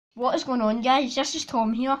What is going on, guys? This is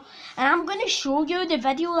Tom here, and I'm going to show you the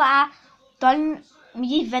video that I done,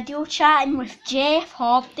 me video chatting with Jeff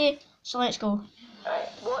Hardy. So let's go. Alright,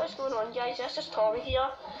 what is going on, guys? This is Tommy here.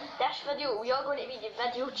 This video, we are going to be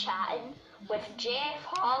video chatting with Jeff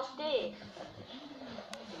Hardy.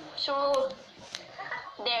 So,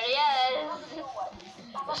 there he is.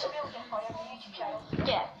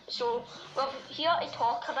 Yeah, so we're here to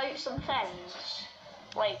talk about some things.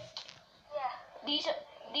 Like, these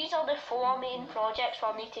are the four main projects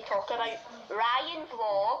for me to talk about. Ryan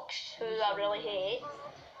Vlogs, who I really hate,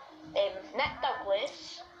 Nick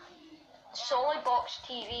Douglas, Solid Box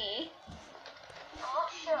TV. I'm not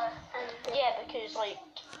sure. Yeah, because like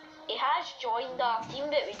he has joined our team,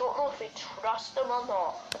 but we don't know if we trust him or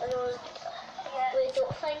not. I know. Yeah. We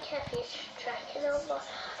don't think if he's tricking them, or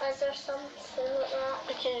is there something like that?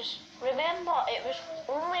 Because remember, it was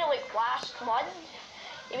only like last month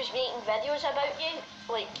he was making videos about you,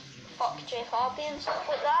 like fuck Jeff Hardy and stuff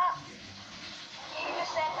like that. You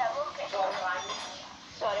just said that. Look at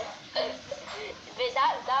Sorry. But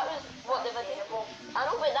that was what the video. I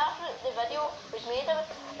know, but that's what the video was made of.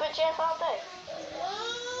 But Jeff Hardy.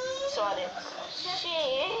 Sorry.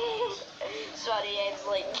 Sorry,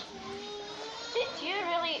 like. Do you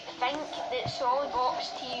really think that Solid Box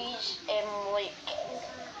TV's like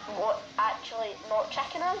what actually not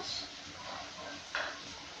tricking us?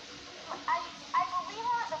 I believe him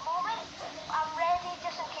at the moment. I'm ready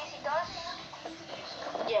just in case he does.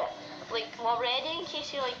 Yeah, like we're ready in case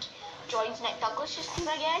he like joins Nick Douglas's team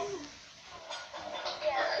again.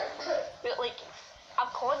 Yeah. But like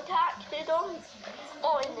I've contacted him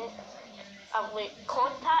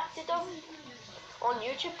on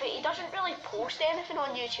YouTube, but he doesn't really post anything on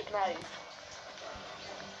YouTube now.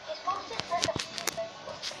 He's posted like a few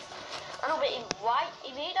things. I know, but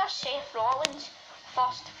he made a Seth Rollins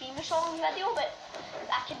first theme song video, but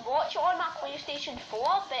I can watch it on my PlayStation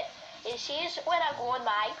 4, but it says when I go on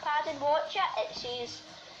my iPad and watch it, it says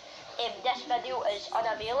this video is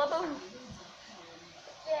unavailable.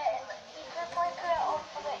 Yeah, and you can play it on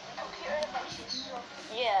the computer devices, so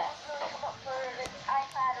Yeah. not for the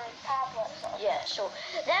iPad or tablets. Yeah, so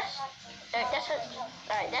this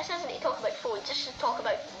isn't to talk about phones, this is to talk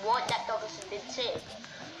about what Nick Douglas has been saying.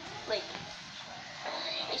 Like,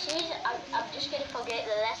 he says, I'm just going to forget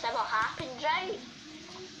that this ever happened, right?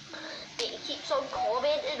 But he keeps on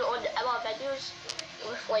commenting on our videos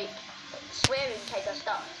with like swearing kind of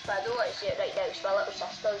stuff. But I don't want to say it right now because my little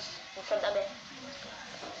sister's in front of me.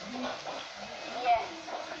 Yeah.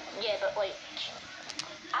 Yeah, but like,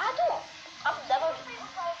 I've never.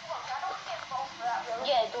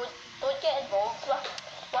 Yeah, don't get involved with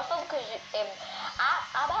them because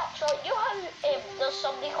I'm actually, you know how there's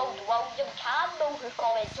somebody called William Campbell who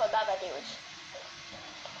comments on my videos.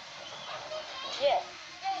 Yeah.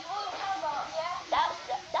 Yeah, William Campbell, yeah.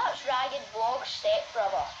 That's Ryan Vlog's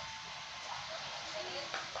stepbrother.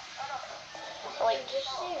 Like, Did you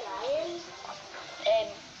say Ryan?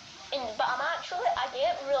 but I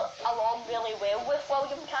get along really well with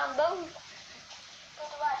William Campbell.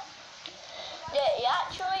 Yeah, he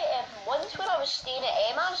actually, once when I was staying at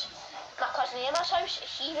Emma's, my cousin Emma's house,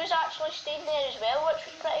 he was actually staying there as well, which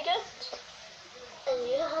was pretty good. And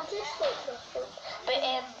you had to sleep with him. But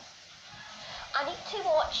I need to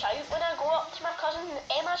watch out when I go up to my cousin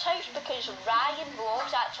Emma's house because Ryan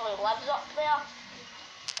Vlogs actually lives up there.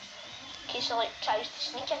 In case he like tries to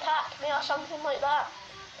sneak attack me or something like that.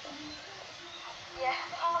 Yeah,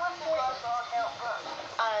 I'll have to go and help, but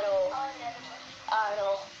I know. I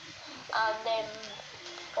know. And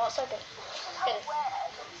what's I doing? how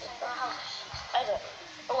wet is it in the house? Is it?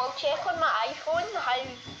 Well, check on my iPhone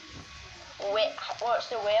what's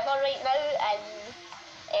the weather right now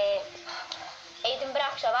in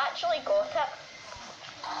Edinburgh, so I've actually got it.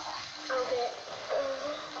 Okay.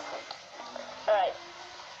 Alright.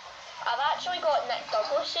 I've actually got Nick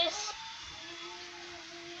Douglas's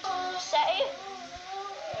city.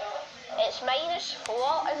 It's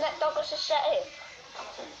 -4 in Nick Douglas's city.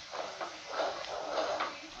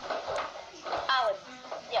 Alan,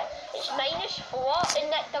 yeah, it's -4 in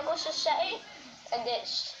Nick Douglas's city, and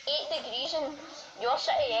it's 8 degrees in your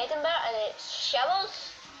city, Edinburgh, and it's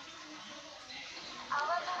showers. I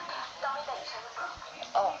live in Dummy Dykes, Edinburgh.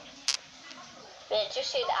 Oh. But just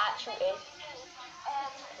say the actual name.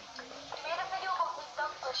 We made a video about Nick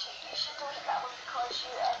Douglas. You should delete that one because you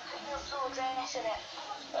put your full address in it.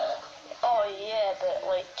 Oh yeah, but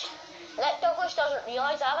like, Nick Douglas doesn't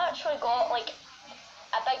realise I've actually got like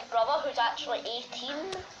a big brother who's actually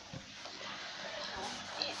 18.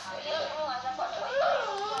 You don't realise I've got 20.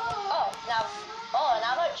 And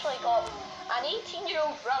I've actually got an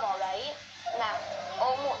 18-year-old brother, right? Now,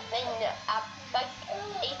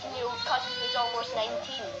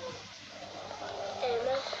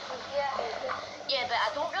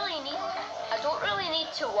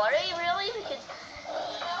 worry really, because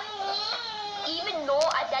even though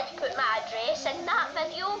I did put my address in that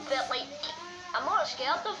video, but like, I'm not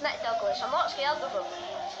scared of Nick Douglas, I'm not scared of him.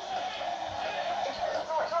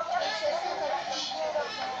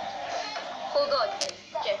 Hold on,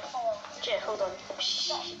 Jay, hold on.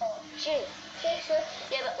 Jay.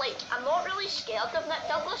 Yeah, but like, I'm not really scared of Nick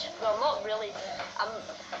Douglas. Well, not really.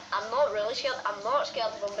 I'm not really scared. I'm not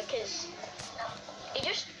scared of him because he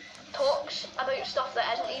just talks about stuff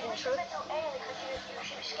that isn't even true.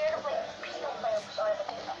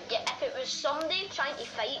 Yeah, if it was somebody trying to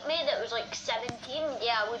fight me that was like 17,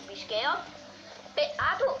 yeah, I would be scared. But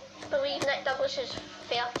I don't believe Nick Douglas is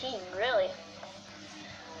 13, really.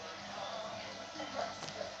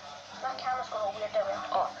 My camera's going weird down.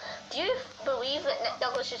 Oh, do you believe that Nick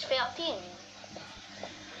Douglas is 13?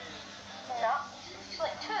 No, he's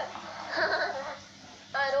like 2.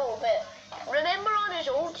 I know, but remember on his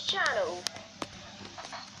old channel?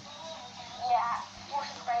 Yeah, most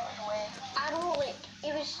subscribers away. I know, like,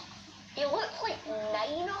 he looked like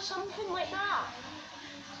 9 or something like that.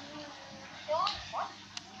 What?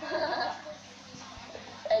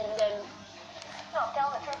 And No, I'm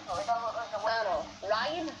telling the truth though, he doesn't look like the I know,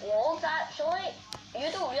 Ryan Vlogs actually,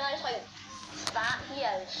 you don't realise how fat he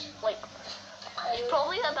is. Like, he's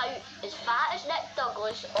probably about as fat as Nick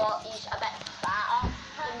Douglas, or he's a bit fatter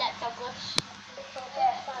than Nick Douglas.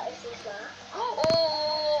 Yeah, fat is his man.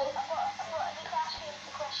 Oh! I need to ask you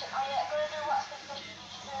the question. Are you going to do what's the first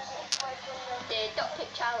The duct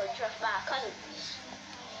tape challenge with my cousins.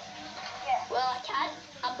 Yeah. Well, I can't.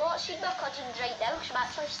 I'm not seeing my cousins right now because I'm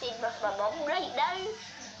actually staying with my mum right now.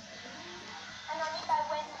 And I need that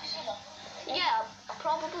when you see them. Yeah, I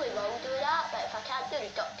probably will do that, but if I can't do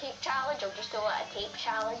the duct tape challenge, I'll just do a tape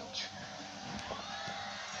challenge.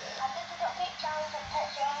 I did the duct tape challenge on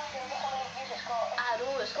TikTok and look how many views it's got. I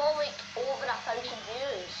know, it's got like over 1,000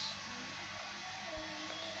 views.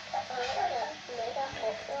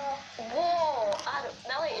 Whoa,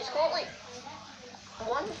 Millie, it's got like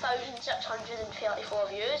 1,634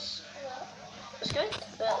 views. It's good,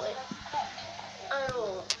 but like, I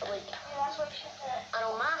know, like, I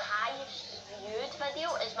know my highest viewed video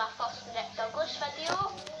is my first Nick Douglas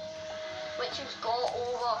video, which has got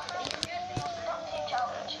over,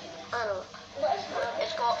 I know,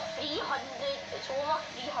 it's got 300, it's over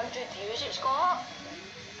 300 views it's got.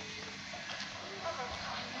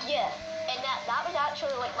 Yeah, and that was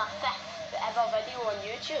actually like my 5th ever video on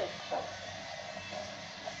YouTube.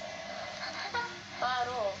 I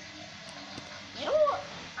know. You know what?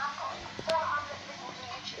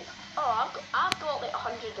 Oh, I've got like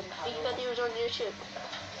 103 videos on YouTube.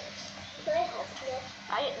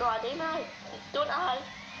 No, I didn't. Don't I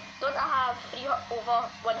have over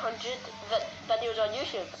 100 videos on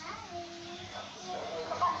YouTube?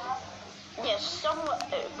 Yes, somewhat,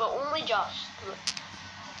 but only just.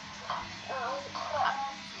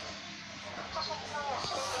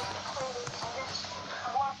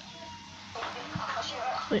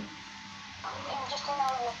 Wait.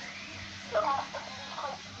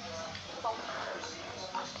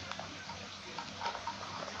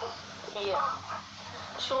 Yeah.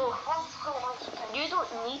 So, you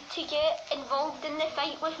don't need to get involved in the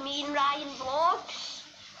fight with me and Ryan Vlogs.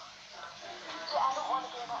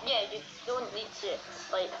 Yeah, you don't need to.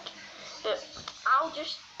 Like, but I'll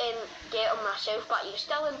just get on myself, but you're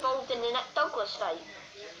still involved in the Nick Douglas fight.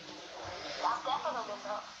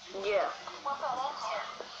 Yeah.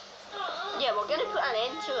 Yeah, we're gonna put an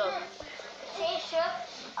end to it.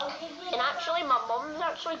 And actually, my mum's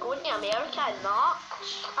actually going to America in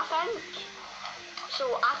March, I think.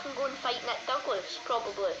 So I can go and fight Nick Douglas,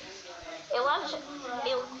 probably. He lives in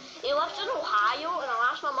Ohio, and I'll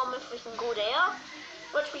ask my mum if we can go there,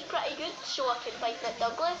 which was pretty good, so I can fight Nick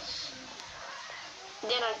Douglas.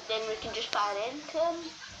 Then we can just put an end to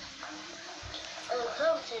him.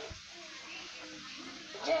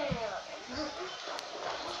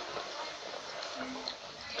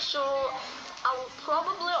 So I'll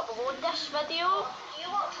probably upload this video. You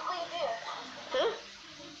watch Leave Who?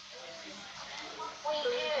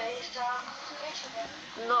 is the YouTuber.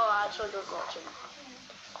 No, I actually don't watch him.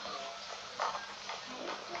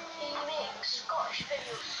 He makes Scottish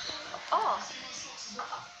videos. Oh.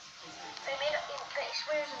 He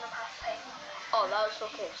swears in them half the time. Oh, that's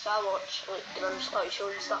okay. So I watch like the Scottish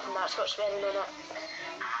shows and stuff, and that's got swearing in it.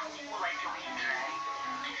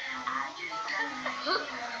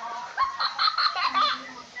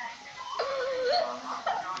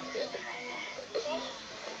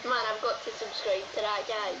 Man, I've got to subscribe to that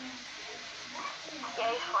guy.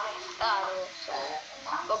 Yeah, he's funny. I know. So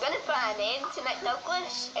we're gonna put an end to Nick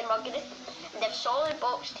Douglas, and we're gonna. And if Solid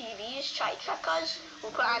Box TVs try to trick us,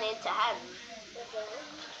 we'll put an end to him.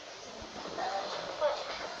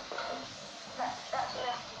 But that's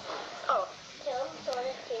enough. Oh, Tell him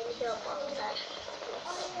sorry for you hear boxing.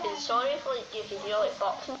 he's sorry for like you can hear like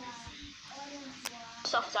boxing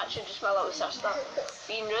stuff. It's actually just my little sister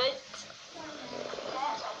being rude.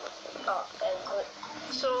 Oh,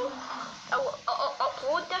 so I'll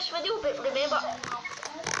upload this video, but remember,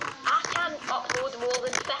 I can't upload more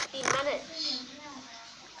than 15 minutes.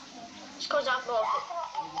 It's because I've not.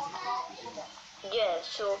 Yeah,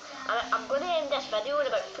 so I'm going to end this video in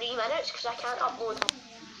about 3 minutes because I can't upload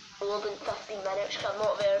more than 15 minutes because I've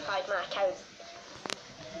not verified my account.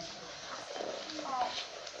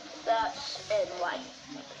 That's why.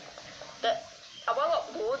 But I will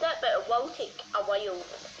upload it, but it will take a while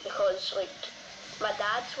because like my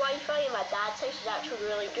dad's Wi-Fi and my dad's house is actually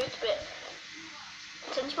really good, but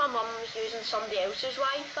since my mum's using somebody else's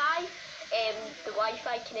Wi-Fi, the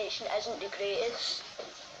Wi-Fi connection isn't the greatest.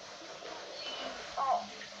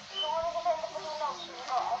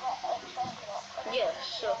 Yeah,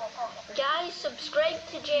 so guys, subscribe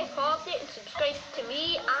to Jeff Hardy and subscribe to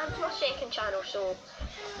me and my second channel, so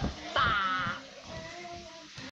bye.